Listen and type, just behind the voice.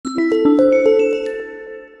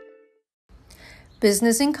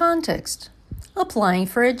Business in context. Applying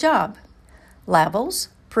for a job. Levels,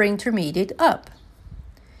 pre-intermediate up.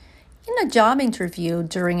 In a job interview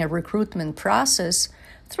during a recruitment process,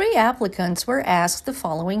 3 applicants were asked the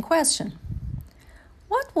following question.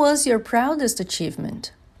 What was your proudest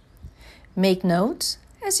achievement? Make notes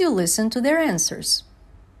as you listen to their answers.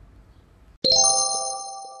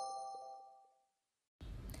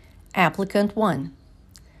 Applicant 1.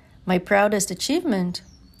 My proudest achievement?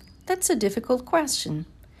 That's a difficult question.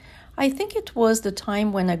 I think it was the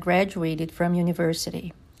time when I graduated from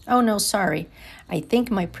university. Oh no, sorry. I think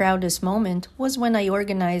my proudest moment was when I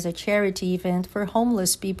organized a charity event for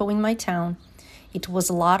homeless people in my town. It was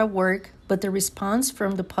a lot of work, but the response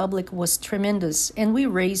from the public was tremendous, and we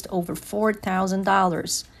raised over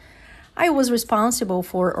 $4,000. I was responsible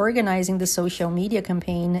for organizing the social media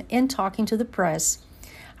campaign and talking to the press.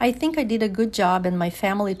 I think I did a good job, and my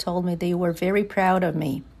family told me they were very proud of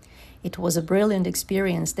me. It was a brilliant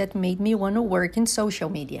experience that made me want to work in social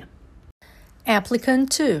media.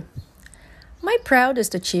 Applicant 2. My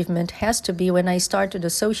proudest achievement has to be when I started a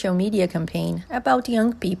social media campaign about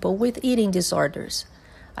young people with eating disorders.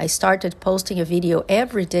 I started posting a video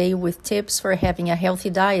every day with tips for having a healthy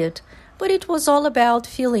diet, but it was all about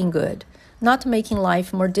feeling good, not making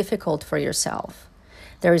life more difficult for yourself.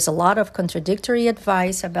 There is a lot of contradictory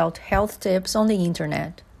advice about health tips on the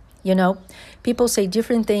internet. You know, people say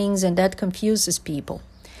different things and that confuses people.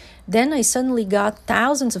 Then I suddenly got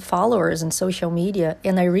thousands of followers on social media,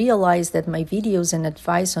 and I realized that my videos and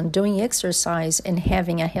advice on doing exercise and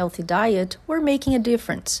having a healthy diet were making a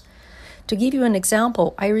difference. To give you an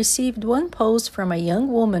example, I received one post from a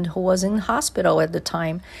young woman who was in hospital at the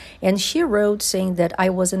time, and she wrote saying that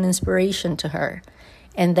I was an inspiration to her.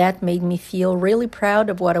 And that made me feel really proud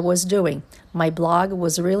of what I was doing. My blog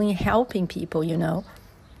was really helping people, you know.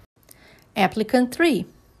 Applicant 3.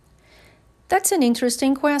 That's an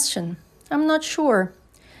interesting question. I'm not sure.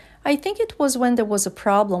 I think it was when there was a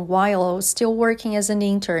problem while I was still working as an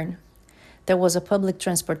intern. There was a public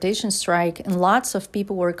transportation strike and lots of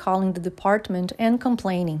people were calling the department and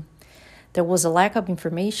complaining. There was a lack of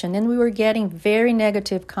information and we were getting very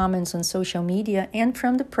negative comments on social media and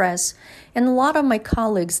from the press, and a lot of my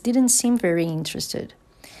colleagues didn't seem very interested.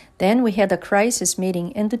 Then we had a crisis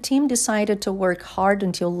meeting and the team decided to work hard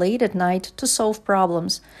until late at night to solve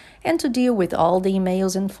problems and to deal with all the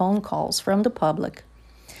emails and phone calls from the public.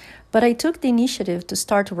 But I took the initiative to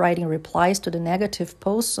start writing replies to the negative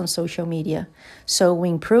posts on social media. So we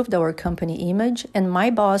improved our company image and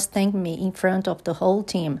my boss thanked me in front of the whole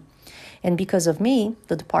team. And because of me,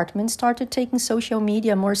 the department started taking social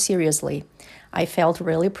media more seriously. I felt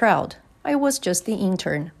really proud. I was just the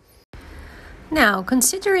intern. Now,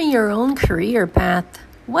 considering your own career path,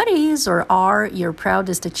 what is or are your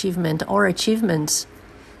proudest achievement or achievements?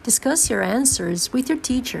 Discuss your answers with your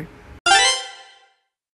teacher.